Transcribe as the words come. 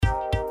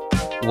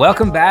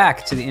Welcome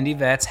back to the Indie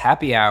Vets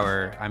Happy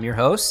Hour. I'm your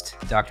host,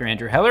 Dr.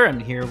 Andrew Heller.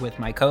 I'm here with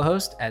my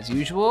co-host, as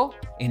usual,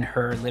 in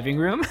her living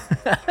room,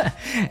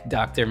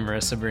 Dr.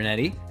 Marissa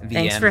Brunetti, VMD.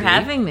 Thanks for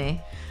having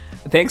me.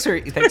 Thanks.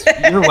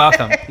 You're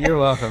welcome. You're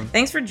welcome.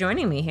 Thanks for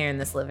joining me here in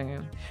this living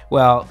room.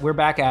 Well, we're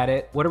back at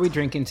it. What are we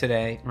drinking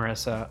today,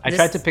 Marissa? I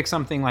tried to pick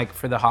something like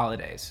for the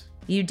holidays.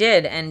 You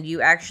did, and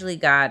you actually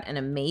got an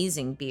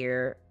amazing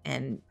beer,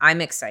 and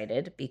I'm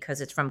excited because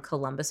it's from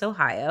Columbus,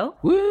 Ohio.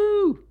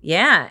 Woo!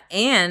 Yeah,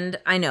 and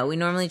I know we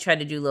normally try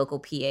to do local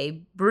PA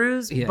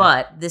brews,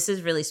 but this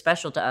is really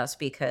special to us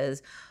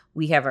because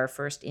we have our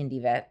first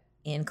Indie Vet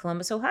in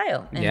Columbus,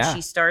 Ohio, and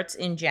she starts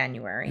in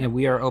January. Yeah,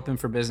 we are open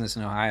for business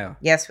in Ohio.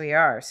 Yes, we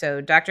are.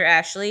 So, Dr.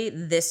 Ashley,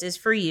 this is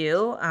for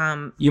you.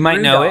 You might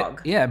know it.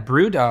 Yeah,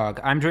 Brewdog.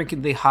 I'm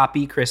drinking the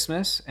Hoppy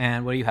Christmas,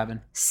 and what are you having?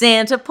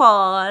 Santa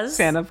Paws.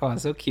 Santa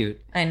Paws, so cute.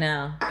 I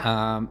know.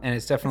 And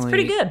it's definitely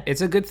pretty good.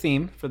 It's a good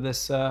theme for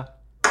this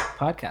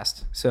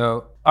podcast.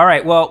 So, all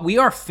right. Well, we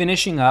are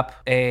finishing up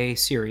a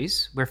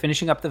series. We're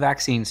finishing up the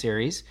vaccine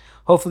series.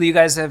 Hopefully you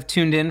guys have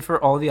tuned in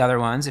for all the other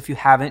ones. If you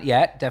haven't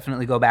yet,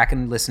 definitely go back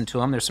and listen to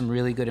them. There's some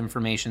really good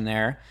information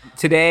there.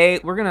 Today,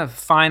 we're going to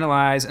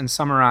finalize and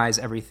summarize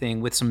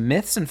everything with some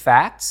myths and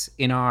facts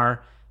in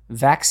our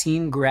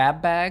vaccine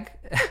grab bag,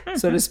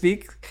 so to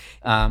speak.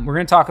 We're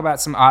going to talk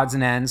about some odds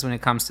and ends when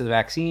it comes to the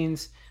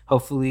vaccines.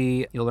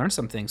 Hopefully you'll learn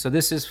something. So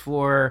this is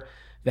for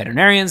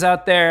veterinarians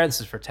out there. This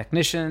is for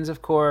technicians,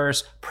 of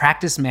course.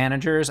 Practice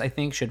managers, I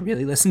think, should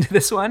really listen to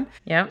this one.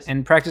 Yep.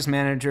 And practice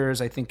managers,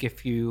 I think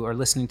if you are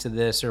listening to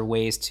this, are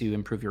ways to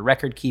improve your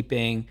record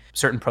keeping,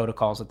 certain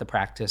protocols at the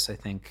practice. I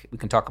think we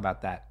can talk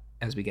about that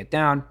as we get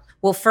down.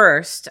 Well,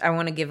 first, I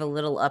want to give a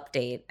little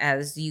update.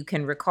 As you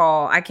can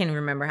recall, I can't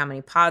remember how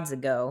many pods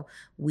ago,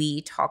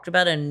 we talked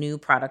about a new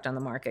product on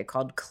the market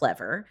called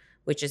Clever,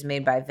 which is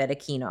made by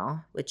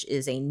Vetaquinol, which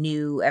is a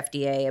new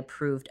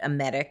FDA-approved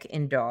emetic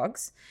in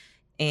dogs.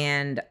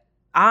 And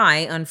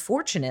I,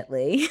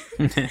 unfortunately,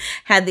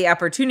 had the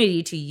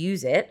opportunity to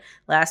use it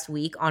last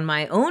week on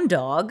my own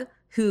dog,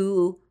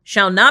 who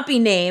shall not be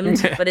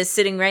named, but is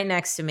sitting right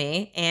next to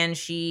me. And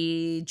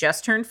she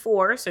just turned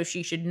 4, so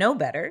she should know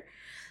better.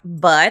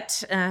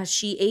 But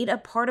she ate a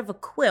part of a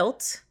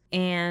quilt,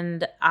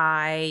 and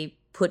I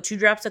put 2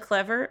 drops of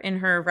Clever in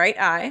her right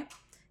eye.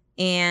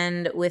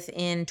 And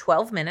within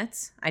 12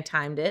 minutes, I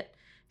timed it,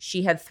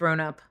 she had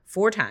thrown up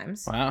 4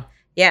 times. Wow.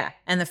 Yeah.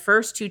 And the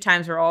first 2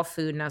 times were all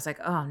food. And I was like,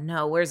 oh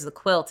no, where's the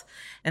quilt?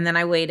 And then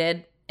I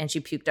waited and she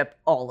puked up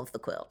all of the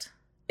quilt.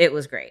 It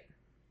was great.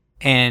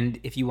 And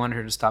if you want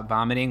her to stop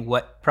vomiting,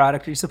 what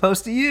product are you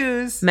supposed to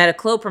use?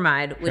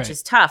 Metoclopramide, which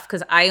is tough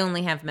because I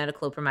only have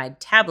metoclopramide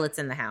tablets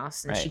in the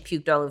house. And she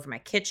puked all over my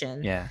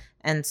kitchen. Yeah.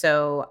 And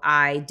so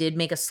I did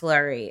make a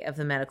slurry of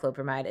the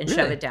metoclopramide and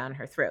shove it down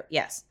her throat.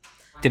 Yes.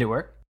 Did it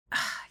work?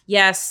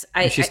 Yes.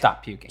 She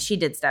stopped puking. She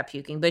did stop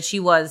puking, but she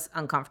was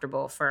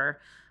uncomfortable for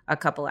a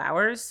couple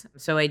hours.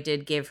 So I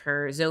did give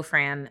her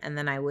Zofran, and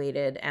then I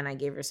waited and I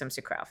gave her some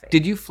Sucralfate.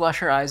 Did you flush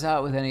her eyes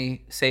out with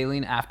any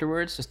saline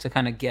afterwards just to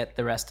kind of get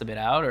the rest of it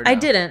out? Or no? I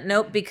didn't.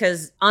 Nope,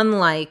 because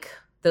unlike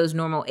those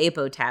normal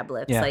APO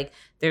tablets, like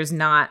there's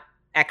not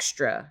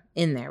extra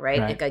in there,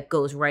 right? It like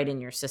goes right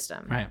in your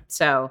system. Right.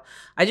 So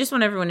I just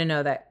want everyone to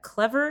know that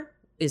Clever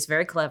is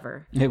very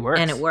clever. It works.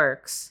 And it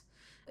works.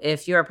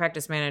 If you're a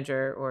practice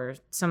manager or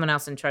someone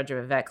else in charge of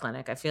a vet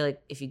clinic, I feel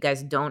like if you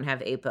guys don't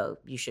have APO,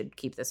 you should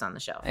keep this on the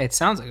shelf. It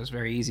sounds like it was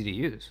very easy to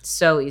use.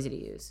 So easy to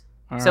use.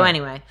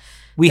 Anyway.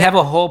 We have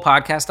a whole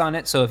podcast on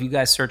it, so if you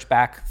guys search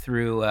back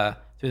through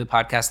the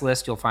podcast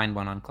list, you'll find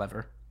one on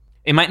Clever.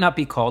 It might not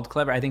be called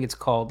Clever. I think it's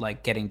called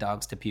like Getting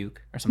Dogs to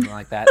Puke or something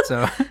like that.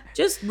 So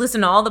just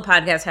listen to all the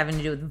podcasts having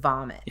to do with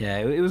vomit. Yeah,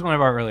 it was one of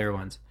our earlier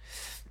ones.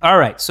 All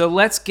right, so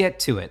let's get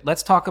to it.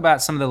 Let's talk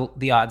about some of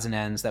the odds and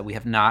ends that we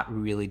have not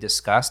really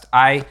discussed.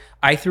 I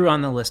threw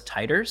on the list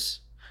titers,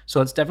 so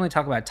let's definitely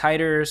talk about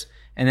titers,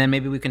 and then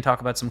maybe we can talk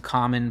about some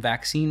common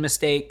vaccine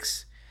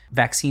mistakes,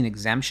 vaccine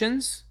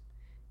exemptions,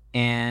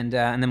 and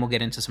then we'll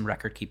get into some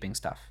record-keeping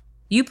stuff.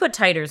 You put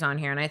titers on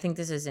here, and I think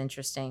this is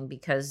interesting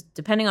because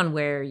depending on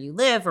where you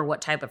live or what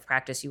type of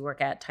practice you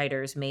work at,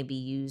 titers may be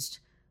used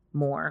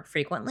more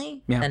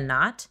frequently than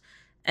not.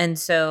 And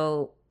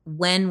so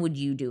when would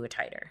you do a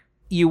titer?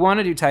 You want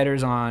to do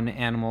titers on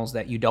animals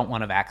that you don't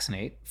want to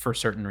vaccinate for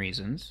certain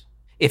reasons.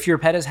 If your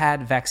pet has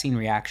had vaccine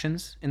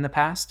reactions in the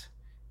past,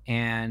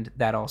 and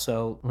that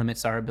also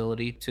limits our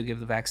ability to give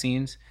the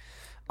vaccines,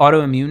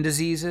 autoimmune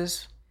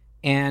diseases,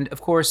 and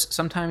of course,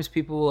 sometimes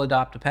people will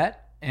adopt a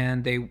pet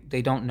and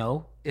they don't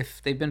know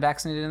if they've been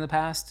vaccinated in the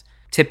past.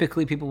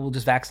 Typically, people will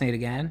just vaccinate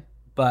again,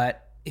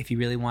 but if you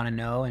really want to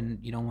know and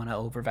you don't want to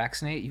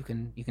over-vaccinate, you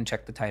can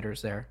check the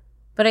titers there.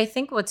 But I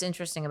think what's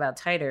interesting about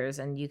titers,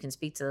 and you can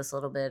speak to this a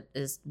little bit,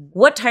 is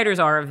what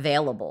titers are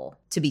available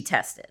to be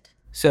tested.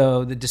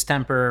 So the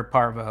distemper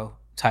parvo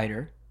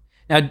titer.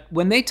 Now,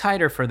 when they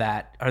titer for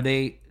that, are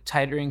they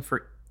titering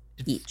for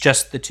each?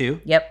 Just the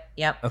 2?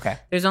 Yep. Okay.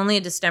 There's only a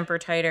distemper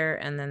titer,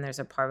 and then there's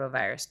a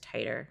parvovirus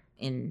titer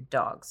in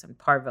dogs and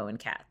parvo in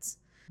cats.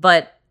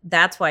 But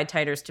that's why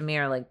titers to me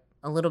are like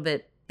a little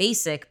bit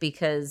basic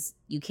because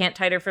you can't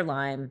titer for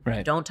Lyme,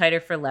 Right. don't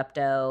titer for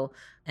lepto.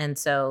 And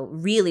so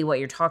really what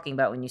you're talking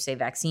about when you say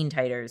vaccine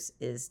titers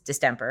is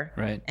distemper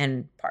Right.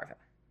 and parvo.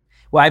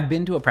 Well, I've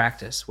been to a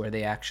practice where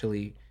they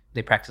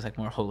practice like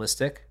more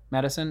holistic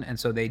medicine. And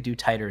so they do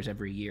titers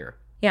every year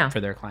Yeah.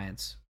 for their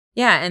clients.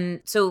 Yeah.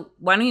 And so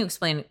why don't you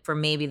explain for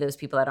maybe those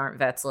people that aren't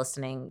vets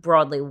listening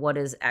broadly, what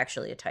is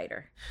actually a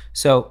titer?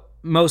 So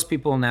most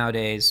people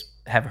nowadays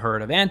have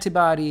heard of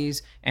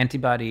antibodies.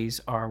 Antibodies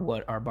are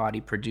what our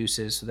body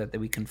produces so that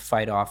we can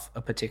fight off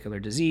a particular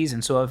disease.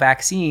 And so a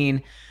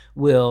vaccine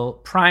will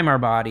prime our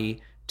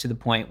body to the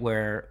point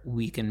where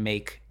we can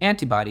make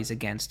antibodies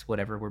against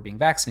whatever we're being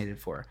vaccinated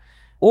for.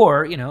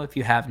 Or, if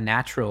you have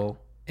natural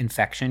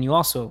infection, you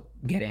also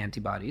get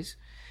antibodies.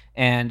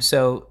 And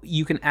so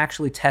you can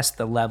actually test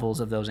the levels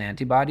of those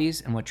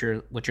antibodies. And what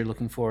you're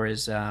looking for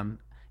is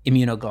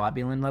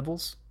immunoglobulin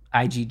levels,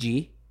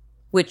 IgG.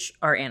 Which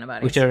are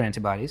antibodies. Which are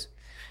antibodies.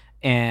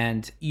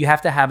 And you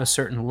have to have a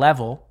certain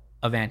level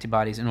of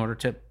antibodies in order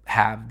to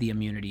have the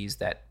immunities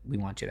that we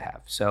want you to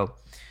have. So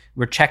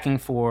we're checking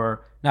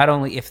for not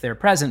only if they're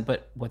present,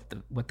 but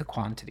what the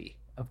quantity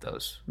of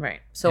those. Right.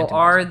 So antibodies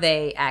are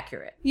they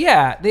accurate?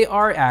 Yeah, they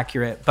are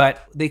accurate,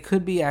 but they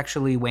could be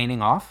actually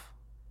waning off.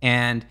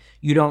 And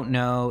you don't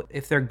know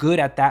if they're good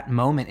at that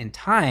moment in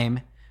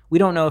time. We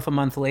don't know if a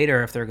month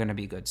later if they're going to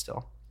be good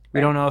still. We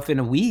Right. don't know if in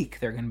a week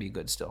they're going to be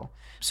good still.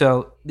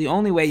 So the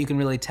only way you can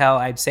really tell,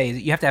 I'd say,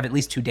 is you have to have at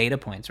least 2 data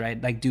points,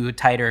 right? Like do a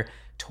titer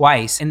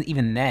twice, and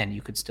even then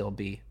you could still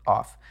be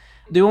off.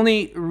 The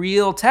only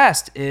real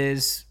test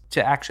is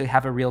to actually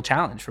have a real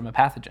challenge from a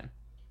pathogen,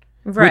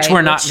 Right. which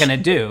we're not going to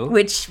do,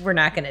 Which we're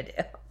not going to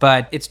do.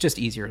 but it's just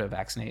easier to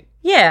vaccinate.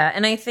 Yeah.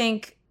 And I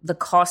think the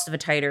cost of a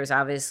titer is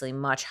obviously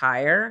much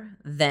higher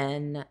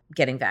than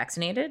getting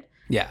vaccinated.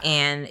 Yeah.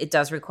 And it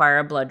does require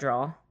a blood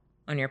draw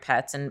on your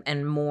pets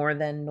and more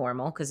than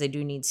normal because they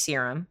do need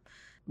serum,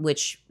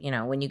 which,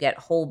 when you get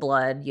whole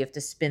blood, you have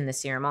to spin the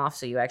serum off.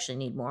 So you actually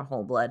need more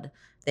whole blood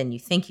than you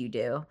think you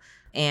do.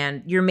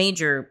 And your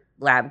major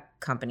lab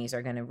companies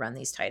are going to run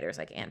these titers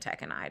like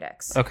Antec and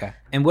IDEXX. Okay.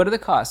 And what are the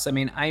costs? I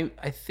mean, I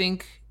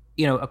think,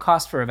 a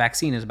cost for a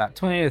vaccine is about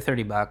 $20 to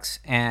 $30,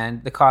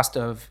 and the cost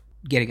of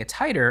getting a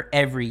titer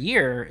every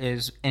year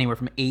is anywhere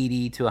from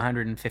 $80 to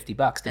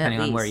 $150, depending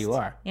on where you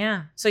are.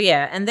 Yeah. So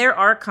yeah, and there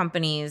are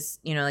companies,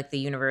 like the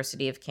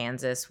University of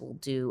Kansas will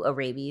do a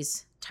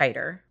rabies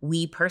titer.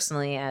 We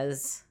personally,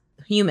 as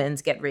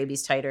humans, get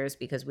rabies titers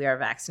because we are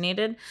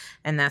vaccinated,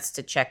 and that's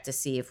to check to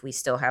see if we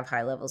still have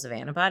high levels of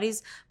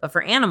antibodies. But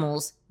for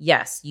animals,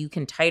 yes, you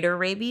can titer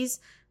rabies,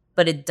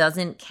 but it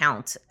doesn't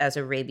count as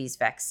a rabies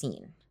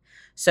vaccine.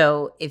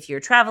 So if you're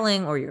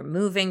traveling or you're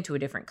moving to a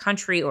different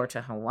country or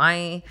to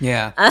Hawaii,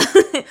 Yeah.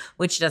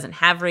 which doesn't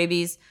have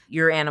rabies,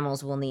 your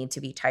animals will need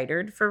to be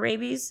titered for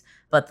rabies,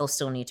 but they'll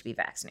still need to be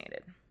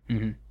vaccinated.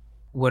 Mm-hmm.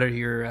 What are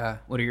your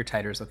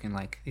titers looking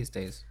like these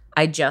days?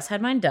 I just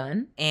had mine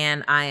done,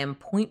 and I am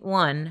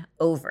 0.1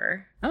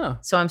 over. Oh.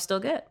 So I'm still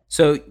good.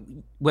 So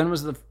when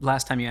was the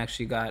last time you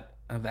actually got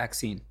a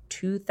vaccine?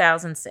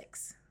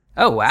 2006.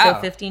 Oh, wow.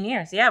 So 15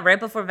 years. Yeah, right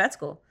before vet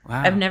school.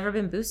 Wow. I've never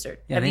been boosted.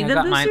 Yeah, Have you I been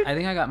got boosted? I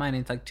think I got mine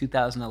in like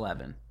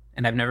 2011,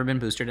 and I've never been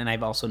boosted, and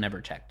I've also never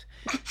checked.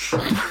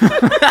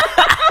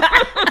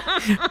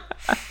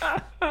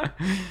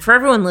 For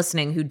everyone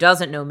listening who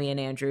doesn't know me and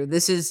Andrew,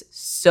 this is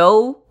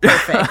so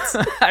perfect.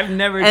 I've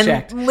never and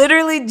checked.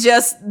 literally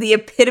just the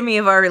epitome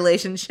of our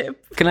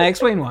relationship. Can I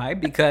explain why?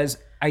 Because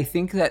I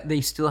think that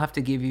they still have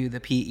to give you the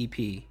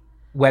PEP,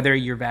 whether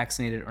you're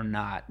vaccinated or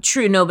not.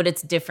 True, no, but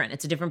it's different.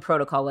 It's a different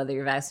protocol whether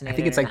you're vaccinated. I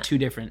think it's or like not. 2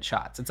 different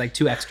shots. It's like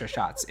 2 extra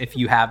shots if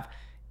you have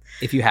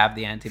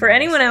the antibodies. For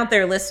anyone out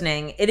there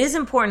listening, it is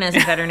important as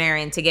a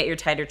veterinarian to get your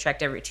titer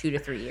checked every 2 to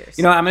 3 years.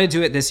 I'm going to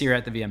do it this year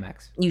at the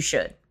VMX. You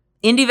should.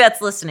 Indie vets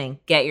listening,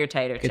 get your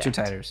titer checked. Get your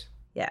titers.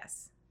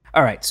 Yes.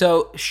 All right.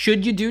 So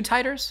should you do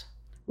titers?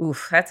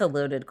 Oof, that's a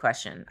loaded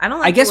question. I don't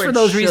like I guess the for word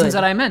those reasons should.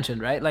 that I mentioned,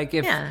 right? Like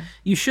if Yeah.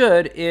 you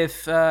should,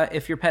 if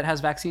your pet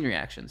has vaccine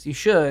reactions, you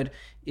should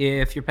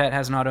if your pet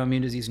has an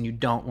autoimmune disease and you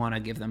don't want to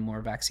give them more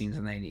vaccines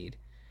than they need.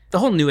 The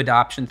whole new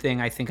adoption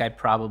thing, I think I'd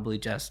probably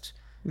just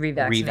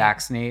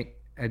revaccinate.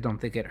 I don't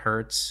think it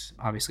hurts.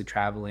 Obviously,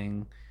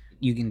 traveling,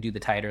 you can do the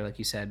titer, like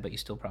you said, but you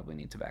still probably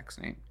need to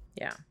vaccinate.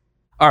 Yeah.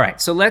 All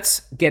right, so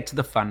let's get to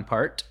the fun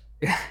part.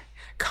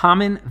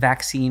 Common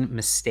vaccine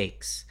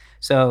mistakes.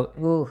 So,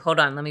 Ooh, hold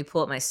on. Let me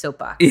pull up my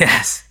soapbox.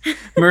 yes.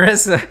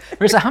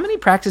 Marissa, how many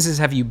practices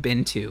have you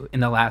been to in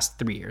the last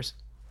 3 years?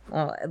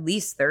 Well, at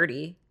least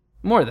 30.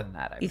 More than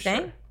that, I'm You sure.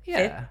 think?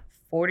 Yeah.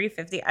 40,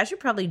 50. I should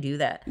probably do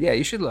that. Yeah,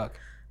 you should look.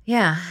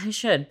 Yeah, I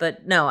should.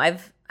 But no,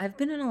 I've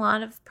been in a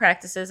lot of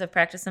practices. I've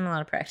practiced in a lot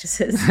of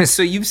practices.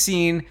 So you've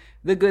seen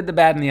the good, the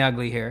bad, and the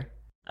ugly here.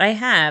 I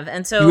have.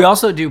 And so We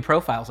also do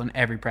profiles on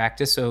every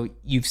practice, so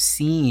you've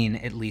seen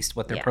at least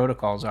what their Yeah.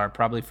 protocols are,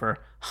 probably for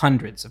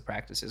hundreds of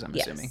practices, I'm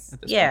yes. assuming.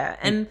 At this Yeah. point.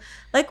 And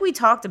like we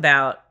talked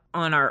about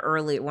on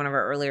one of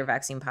our earlier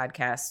vaccine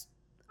podcasts,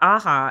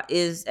 AHA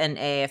is an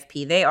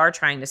AAFP. They are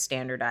trying to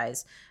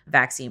standardize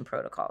vaccine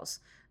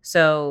protocols.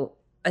 So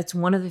it's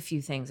one of the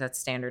few things that's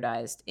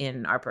standardized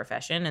in our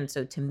profession. And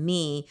so to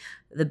me,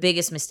 the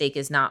biggest mistake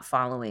is not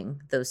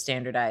following those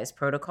standardized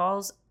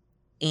protocols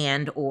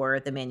and or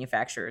the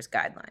manufacturer's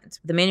guidelines.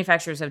 The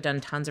manufacturers have done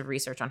tons of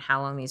research on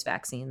how long these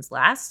vaccines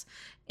last.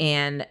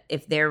 And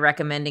if they're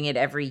recommending it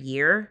every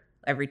year,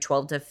 every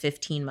 12 to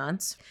 15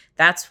 months,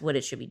 that's what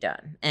it should be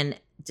done. And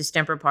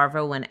distemper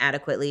parvo, when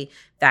adequately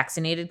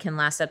vaccinated, can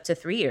last up to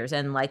 3 years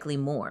and likely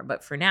more.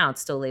 But for now,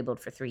 it's still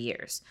labeled for 3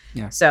 years.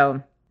 Yeah.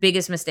 So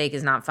biggest mistake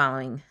is not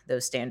following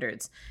those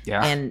standards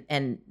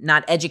and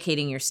not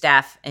educating your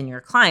staff and your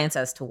clients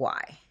as to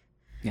why.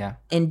 Yeah.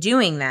 In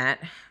doing that,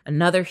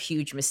 another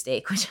huge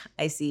mistake, which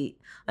I see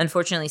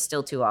unfortunately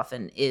still too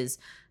often, is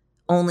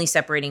only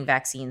separating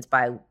vaccines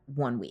by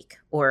 1 week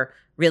or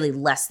really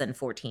less than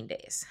 14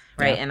 days,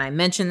 right? Yeah. And I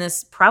mention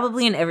this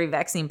probably in every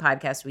vaccine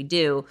podcast we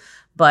do,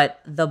 but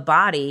the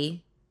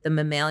body, the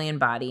mammalian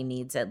body,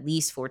 needs at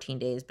least 14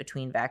 days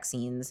between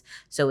vaccines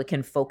so it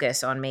can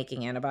focus on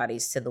making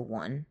antibodies to the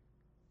one.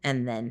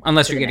 And then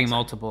unless you're getting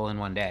multiple in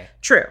one day.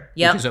 True.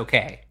 Yep. Which is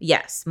okay.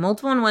 Yes.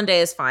 Multiple in one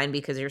day is fine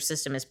because your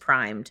system is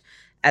primed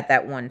at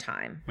that one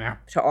time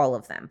to all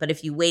of them. But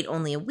if you wait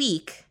only a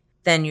week,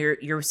 then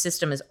your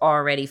system is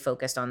already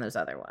focused on those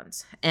other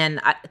ones. And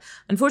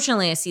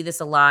unfortunately, I see this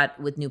a lot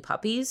with new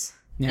puppies.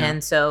 Yeah.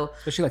 And so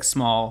especially like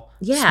small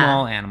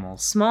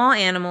animals. Small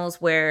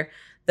animals where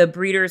the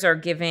breeders are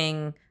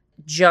giving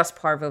just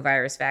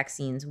parvovirus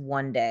vaccines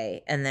one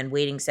day and then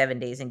waiting 7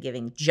 days and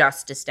giving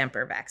just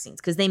distemper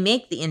vaccines because they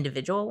make the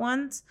individual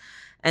ones.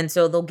 And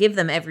so they'll give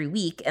them every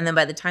week. And then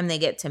by the time they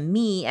get to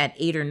me at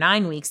 8 or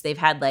 9 weeks, they've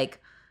had like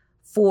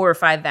 4 or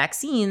 5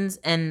 vaccines.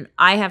 And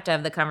I have to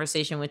have the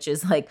conversation, which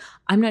is like,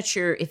 I'm not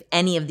sure if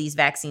any of these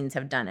vaccines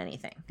have done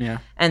anything. Yeah.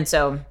 And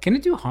so can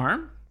it do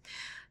harm?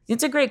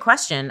 It's a great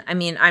question. I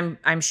mean,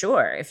 I'm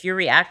sure if you're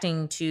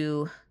reacting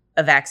to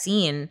a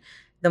vaccine,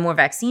 the more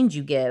vaccines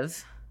you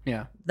give,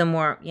 the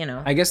more,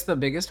 I guess the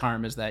biggest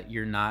harm is that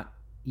you're not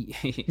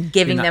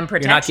giving them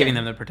protection. You're not giving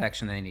them the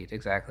protection they need.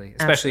 Exactly.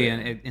 Especially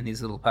in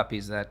these little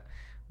puppies that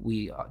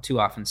we too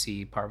often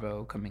see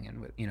parvo coming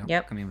in with,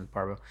 coming in with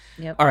parvo.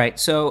 Yep. All right.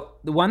 So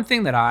the one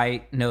thing that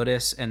I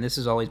notice, and this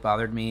has always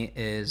bothered me,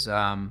 is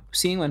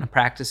seeing when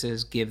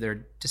practices give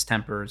their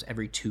distempers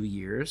every 2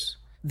 years,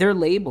 they're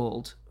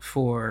labeled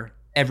for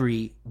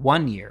every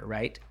 1 year,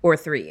 right? Or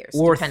 3 years.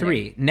 Or depending.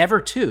 3, never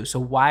 2. So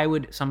why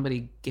would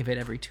somebody give it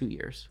every 2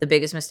 years? The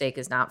biggest mistake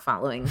is not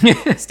following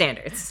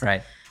standards.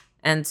 Right.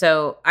 And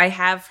so I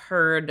have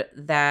heard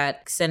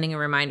that sending a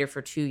reminder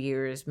for 2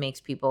 years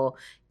makes people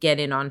get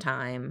in on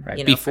time.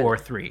 Right. Before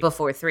 3.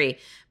 Before 3.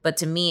 But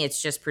to me,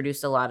 it's just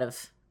produced a lot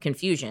of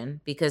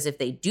confusion because if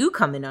they do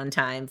come in on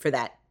time for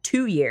that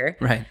 2 year,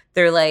 right,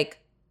 they're like,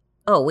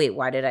 oh, wait,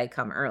 why did I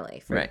come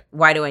early? Right.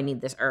 Why do I need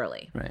this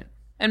early? Right.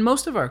 And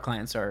most of our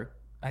clients are,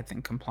 I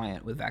think,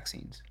 compliant with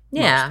vaccines.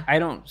 Yeah. Most. I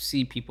don't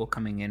see people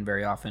coming in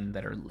very often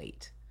that are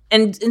late.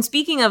 And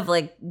speaking of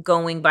like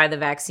going by the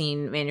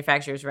vaccine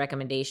manufacturer's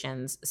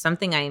recommendations,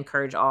 something I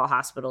encourage all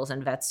hospitals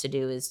and vets to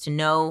do is to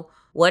know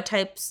what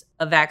types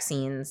of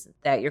vaccines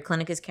that your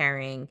clinic is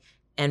carrying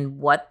and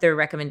what their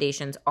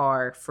recommendations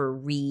are for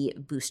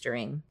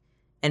re-boostering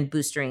and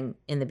boostering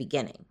in the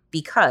beginning.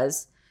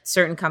 Because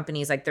certain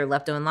companies, like their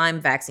Lepto and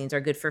Lyme vaccines, are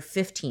good for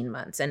 15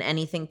 months. And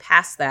anything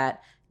past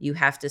that, you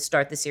have to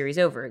start the series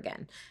over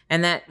again.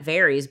 And that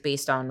varies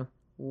based on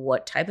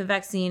what type of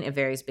vaccine. It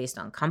varies based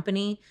on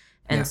company.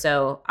 And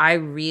so I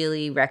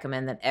really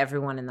recommend that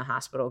everyone in the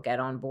hospital get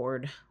on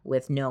board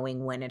with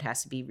knowing when it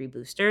has to be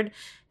reboostered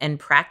and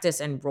practice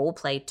and role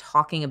play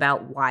talking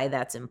about why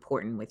that's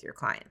important with your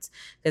clients.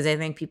 Because I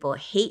think people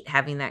hate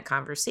having that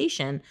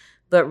conversation.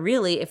 But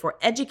really, if we're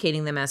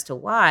educating them as to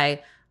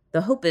why,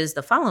 the hope is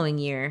the following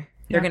year,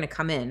 they're going to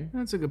come in.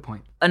 That's a good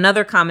point.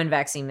 Another common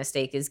vaccine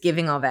mistake is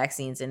giving all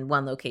vaccines in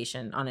one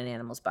location on an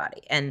animal's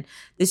body. And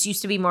this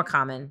used to be more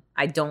common.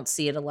 I don't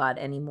see it a lot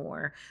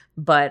anymore.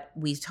 But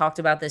we've talked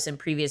about this in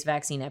previous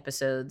vaccine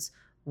episodes,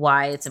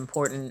 why it's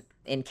important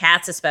in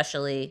cats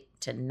especially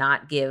to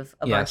not give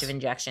a bunch of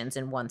injections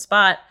in one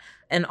spot.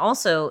 And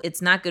also,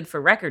 it's not good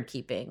for record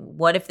keeping.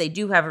 What if they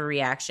do have a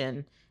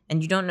reaction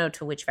and you don't know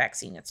to which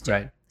vaccine it's to?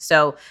 Right.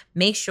 So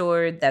make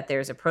sure that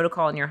there's a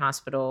protocol in your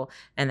hospital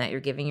and that you're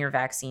giving your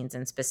vaccines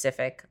in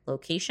specific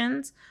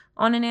locations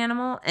on an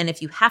animal. And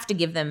if you have to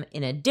give them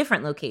in a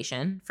different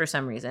location for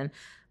some reason,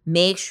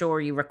 make sure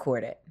you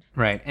record it.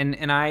 Right.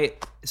 And I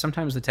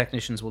sometimes the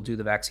technicians will do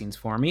the vaccines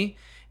for me,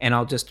 and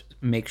I'll just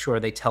make sure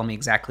they tell me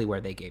exactly where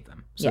they gave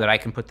them so that I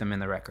can put them in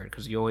the record,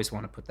 because you always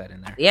want to put that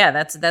in there. Yeah,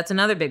 that's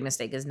another big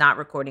mistake, is not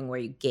recording where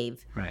you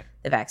gave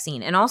the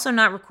vaccine, and also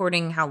not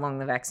recording how long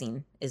the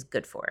vaccine is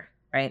good for,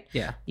 right?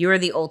 Yeah. You are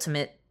the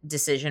ultimate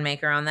decision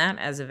maker on that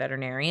as a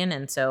veterinarian,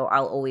 and so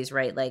I'll always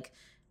write like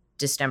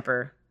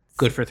distemper.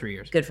 Good for 3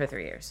 years. Good for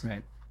 3 years.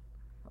 Right.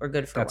 Or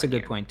good for That's a 1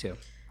 good year. point too.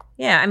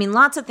 Yeah, I mean,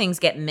 lots of things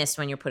get missed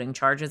when you're putting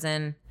charges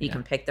in. You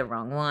can pick the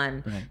wrong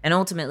one. Right. And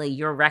ultimately,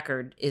 your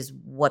record is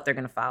what they're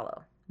going to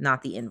follow,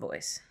 not the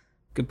invoice.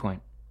 Good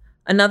point.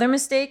 Another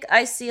mistake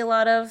I see a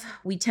lot of,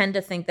 we tend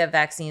to think that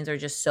vaccines are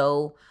just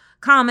so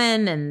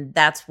common, and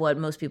that's what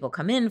most people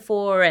come in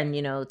for. And,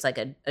 it's like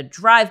a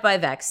drive-by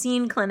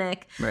vaccine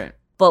clinic. Right.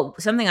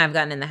 But something I've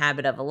gotten in the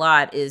habit of a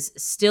lot is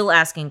still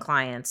asking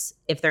clients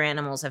if their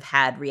animals have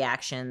had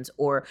reactions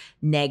or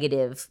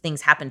negative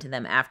things happen to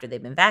them after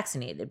they've been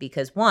vaccinated.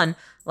 Because one,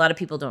 a lot of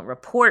people don't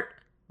report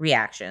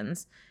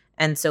reactions.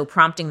 And so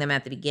prompting them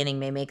at the beginning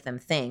may make them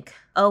think,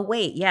 oh,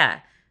 wait, yeah,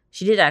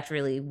 she did act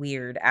really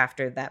weird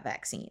after that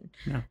vaccine.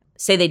 Yeah.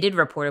 Say they did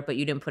report it, but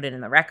you didn't put it in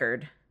the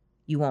record,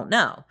 you won't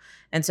know.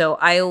 And so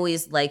I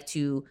always like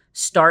to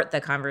start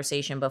the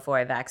conversation before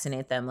I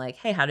vaccinate them. Like,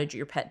 hey, how did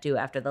your pet do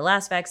after the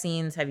last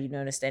vaccines? Have you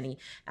noticed any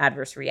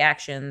adverse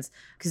reactions?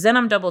 Because then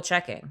I'm double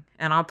checking,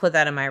 and I'll put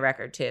that in my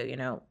record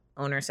too.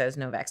 Owner says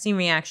no vaccine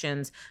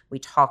reactions. We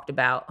talked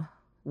about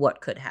what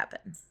could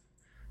happen.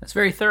 That's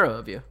very thorough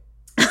of you.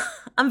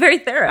 I'm very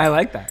thorough. I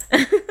like that.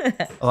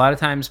 A lot of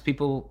times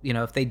people,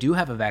 if they do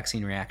have a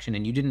vaccine reaction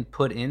and you didn't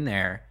put in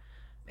there,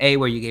 A,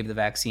 where you gave the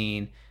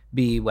vaccine,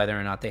 B, whether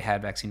or not they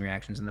had vaccine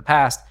reactions in the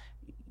past,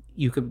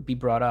 you could be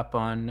brought up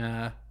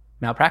on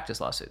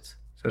malpractice lawsuits.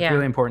 So it's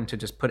really important to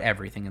just put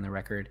everything in the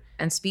record.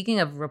 And speaking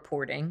of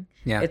reporting,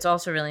 it's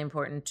also really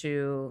important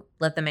to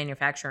let the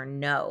manufacturer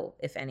know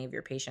if any of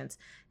your patients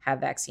have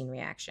vaccine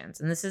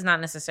reactions. And this does not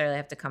necessarily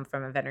have to come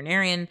from a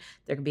veterinarian.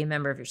 There could be a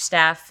member of your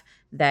staff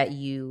that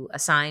you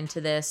assign to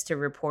this to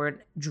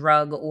report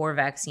drug or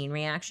vaccine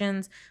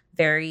reactions.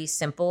 Very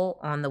simple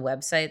on the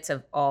websites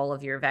of all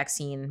of your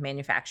vaccine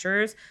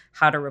manufacturers,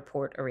 how to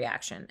report a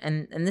reaction.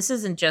 And this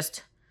isn't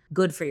just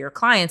good for your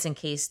clients in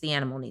case the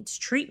animal needs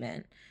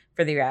treatment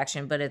for the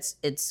reaction, but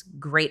it's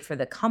great for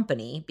the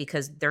company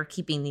because they're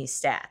keeping these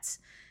stats.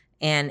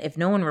 And if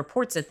no one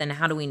reports it, then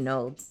how do we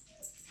know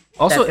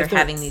also that they're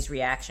having these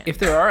reactions? If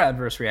there are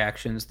adverse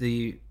reactions,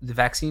 the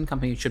vaccine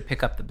company should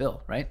pick up the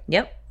bill, right?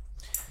 Yep.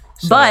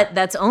 So, but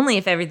that's only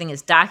if everything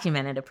is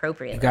documented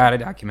appropriately. You got to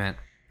document.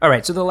 All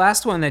right. So the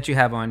last one that you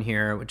have on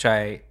here, which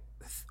I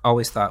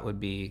always thought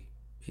would be,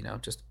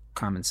 just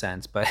common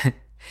sense, but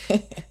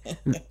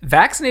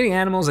vaccinating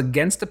animals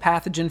against a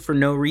pathogen for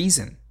no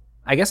reason.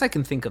 I guess I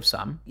can think of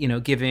some,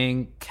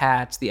 giving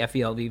cats the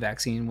FELV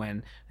vaccine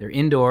when they're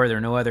indoor, there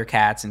are no other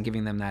cats, and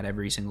giving them that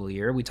every single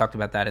year. We talked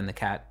about that in the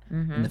cat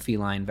and the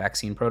feline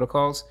vaccine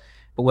protocols.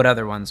 But what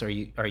other ones are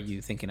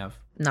you thinking of?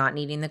 Not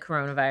needing the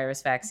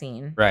coronavirus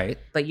vaccine. Right.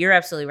 But you're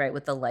absolutely right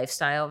with the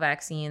lifestyle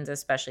vaccines,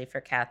 especially for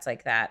cats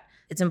like that.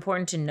 It's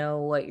important to know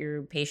what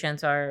your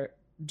patients are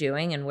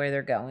doing and where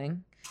they're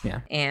going.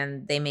 Yeah.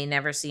 And they may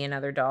never see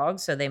another dog,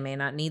 so they may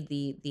not need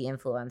the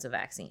influenza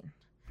vaccine.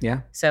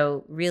 Yeah.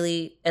 So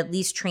really, at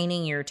least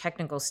training your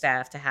technical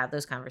staff to have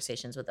those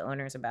conversations with the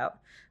owners about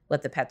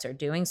what the pets are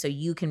doing so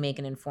you can make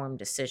an informed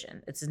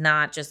decision. It's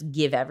not just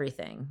give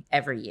everything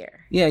every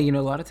year. Yeah, a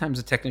lot of times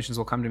the technicians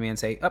will come to me and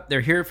say,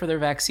 they're here for their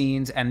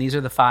vaccines, and these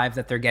are the 5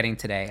 that they're getting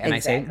today. And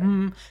exactly.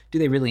 I say, do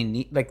they really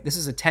need, this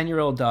is a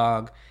 10-year-old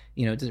dog,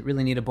 does it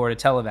really need a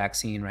Bordetella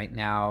vaccine right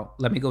now?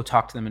 Let me go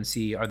talk to them and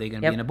see, are they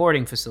going to be in a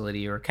boarding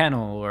facility or a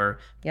kennel or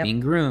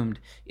being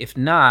groomed? If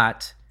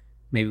not,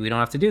 maybe we don't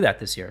have to do that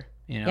this year.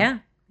 Yeah,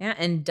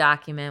 and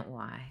document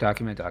why.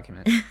 Document.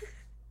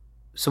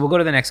 So we'll go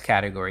to the next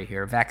category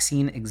here,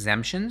 vaccine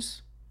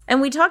exemptions. And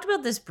we talked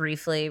about this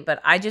briefly, but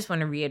I just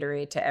want to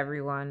reiterate to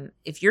everyone,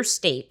 if your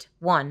state,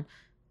 one,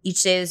 each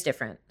state is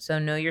different. So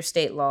know your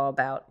state law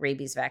about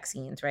rabies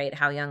vaccines, right?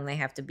 How young they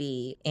have to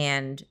be,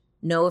 and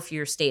know if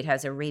your state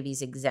has a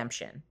rabies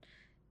exemption.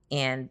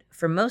 And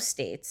for most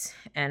states,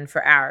 and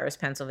for ours,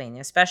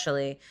 Pennsylvania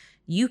especially,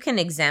 you can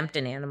exempt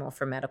an animal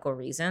for medical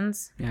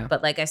reasons. Yeah.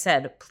 But like I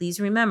said, please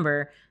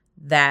remember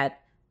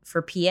that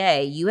for PA,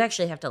 you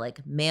actually have to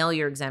mail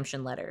your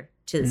exemption letter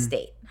to the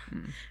state.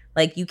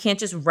 You can't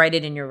just write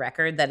it in your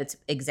record that it's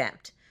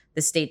exempt.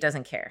 The state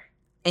doesn't care.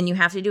 And you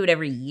have to do it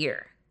every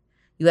year.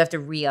 You have to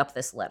re-up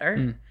this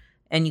letter.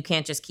 And you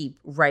can't just keep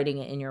writing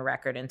it in your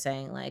record and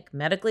saying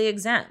medically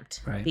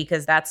exempt, right,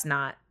 because that's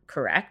not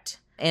correct.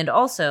 And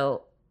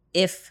also,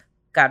 if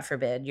God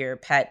forbid, your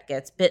pet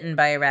gets bitten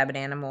by a rabid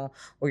animal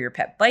or your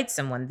pet bites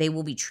someone, they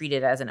will be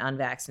treated as an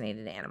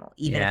unvaccinated animal,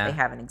 even if they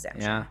have an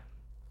exemption. Yeah.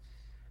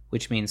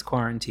 Which means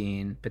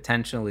quarantine,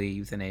 potentially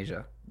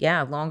euthanasia.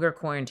 Yeah, longer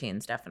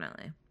quarantines,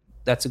 definitely.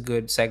 That's a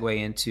good segue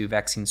into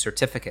vaccine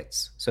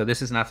certificates. So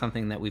this is not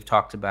something that we've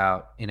talked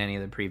about in any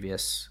of the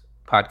previous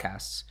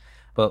podcasts.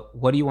 But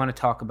what do you want to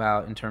talk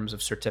about in terms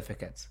of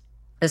certificates?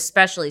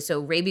 Especially, so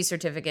rabies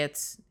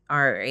certificates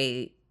are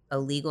a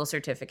legal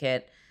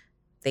certificate.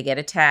 They get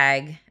a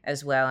tag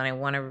as well. And I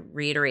want to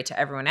reiterate to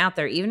everyone out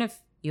there, even if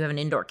you have an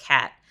indoor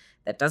cat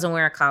that doesn't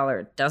wear a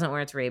collar, doesn't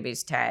wear its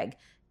rabies tag,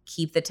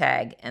 keep the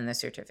tag and the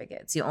certificate.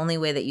 It's the only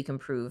way that you can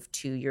prove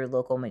to your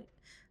local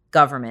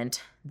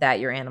government that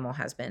your animal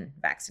has been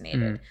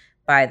vaccinated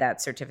by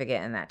that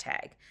certificate and that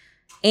tag.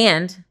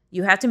 And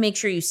you have to make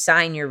sure you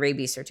sign your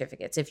rabies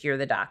certificates if you're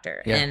the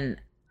doctor. Yeah.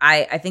 And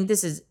I think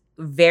this is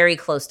very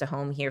close to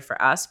home here for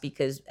us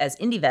because as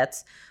indie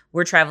vets,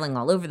 we're traveling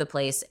all over the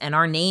place and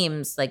our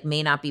names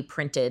may not be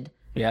printed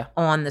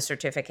on the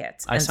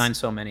certificates. I signed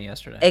so many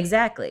yesterday.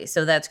 Exactly.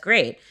 So that's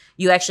great.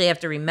 You actually have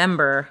to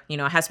remember, it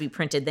has to be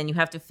printed. Then you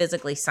have to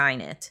physically sign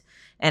it.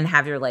 and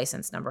have your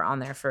license number on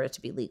there for it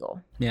to be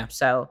legal. Yeah.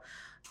 So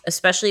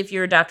especially if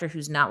you're a doctor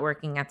who's not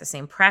working at the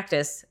same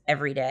practice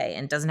every day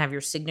and doesn't have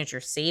your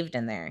signature saved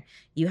in there,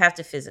 you have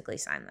to physically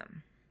sign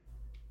them.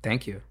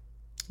 Thank you.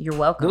 You're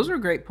welcome. Those are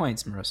great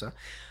points, Marissa.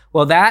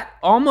 Well, that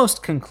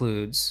almost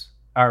concludes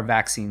our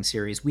vaccine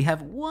series. We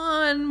have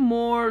one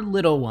more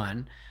little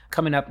one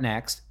coming up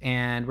next,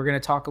 and we're going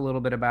to talk a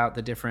little bit about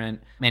the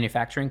different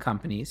manufacturing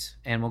companies,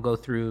 and we'll go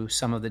through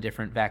some of the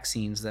different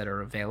vaccines that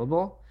are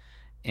available.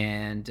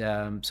 And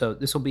so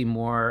this will be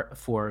more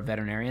for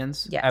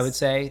veterinarians, Yes. I would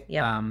say.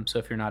 Yep. So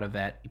if you're not a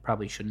vet, you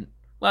probably shouldn't.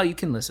 Well, you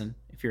can listen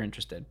if you're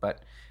interested, but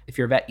if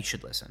you're a vet, you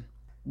should listen.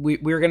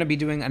 We're going to be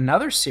doing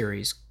another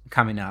series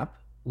coming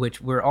up,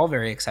 which we're all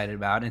very excited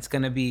about. And it's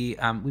going to be,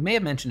 we may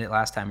have mentioned it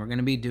last time, we're going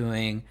to be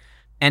doing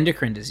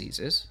endocrine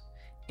diseases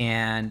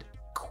and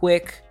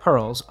quick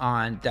pearls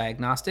on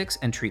diagnostics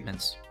and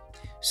treatments.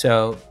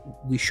 So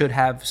we should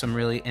have some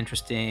really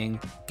interesting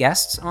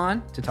guests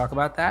on to talk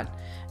about that.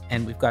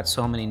 And we've got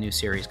so many new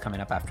series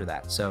coming up after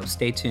that. So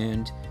stay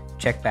tuned,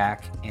 check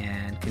back,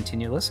 and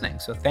continue listening.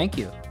 So thank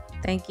you.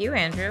 Thank you,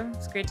 Andrew.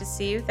 It's great to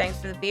see you. Thanks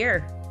for the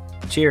beer.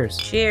 Cheers.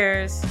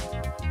 Cheers.